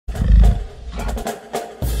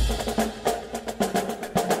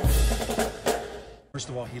First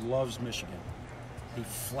of all, he loves Michigan. He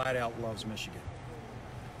flat out loves Michigan.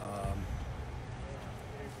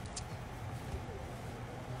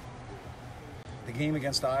 The game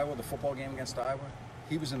against Iowa, the football game against Iowa,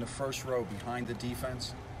 he was in the first row behind the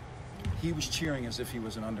defense. He was cheering as if he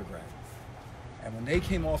was an undergrad. And when they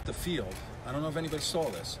came off the field, I don't know if anybody saw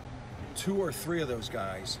this, 2 or 3 of those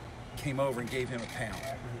guys came over and gave him a pound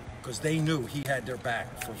because they knew he had their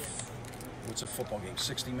back for, what's a football game,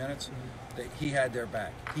 60 minutes? That he had their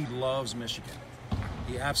back. He loves Michigan.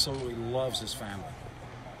 He absolutely loves his family.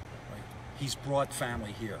 Right? He's brought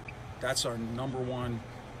family here. That's our #1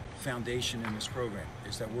 foundation in this program,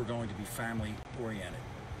 is that we're going to be family oriented.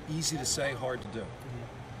 Easy to say, hard to do.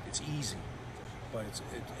 It's easy, but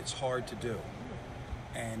it's hard to do.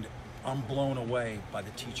 And I'm blown away by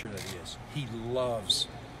the teacher that he is. He loves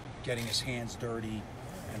getting his hands dirty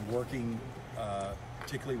and working,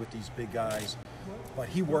 particularly with these big guys. But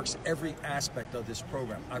he works every aspect of this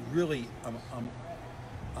program.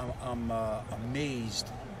 I'm amazed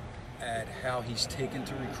at how he's taken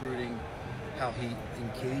to recruiting, how he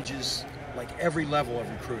engages like every level of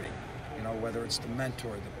recruiting. You know, whether it's the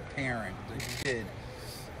mentor, the parent, the kid.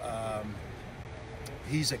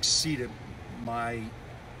 He's exceeded my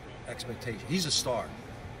expectation. He's a star.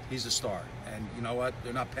 He's a star. And you know what?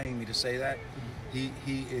 They're not paying me to say that. He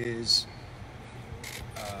is,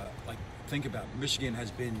 like, think about it. Michigan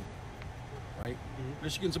has been, right?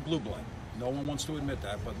 Michigan's a blue blood. No one wants to admit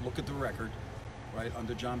that, but look at the record, right,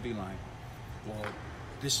 under John Beeline. Well,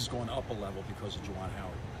 this is going up a level because of Juwan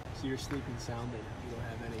Howard. So you're sleeping soundly. You don't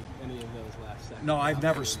have any of those last seconds. No, I've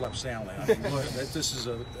never slept soundly. I mean, look, this is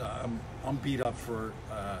I'm beat up for.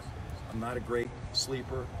 I'm not a great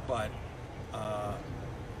sleeper, but I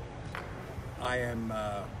am.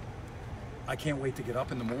 I can't wait to get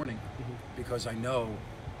up in the morning because I know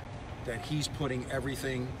that he's putting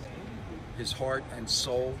everything, his heart and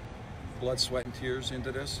soul, blood, sweat, and tears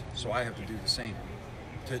into this. So I have to do the same.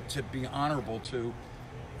 To be honorable to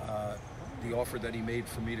the offer that he made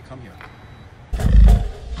for me to come here.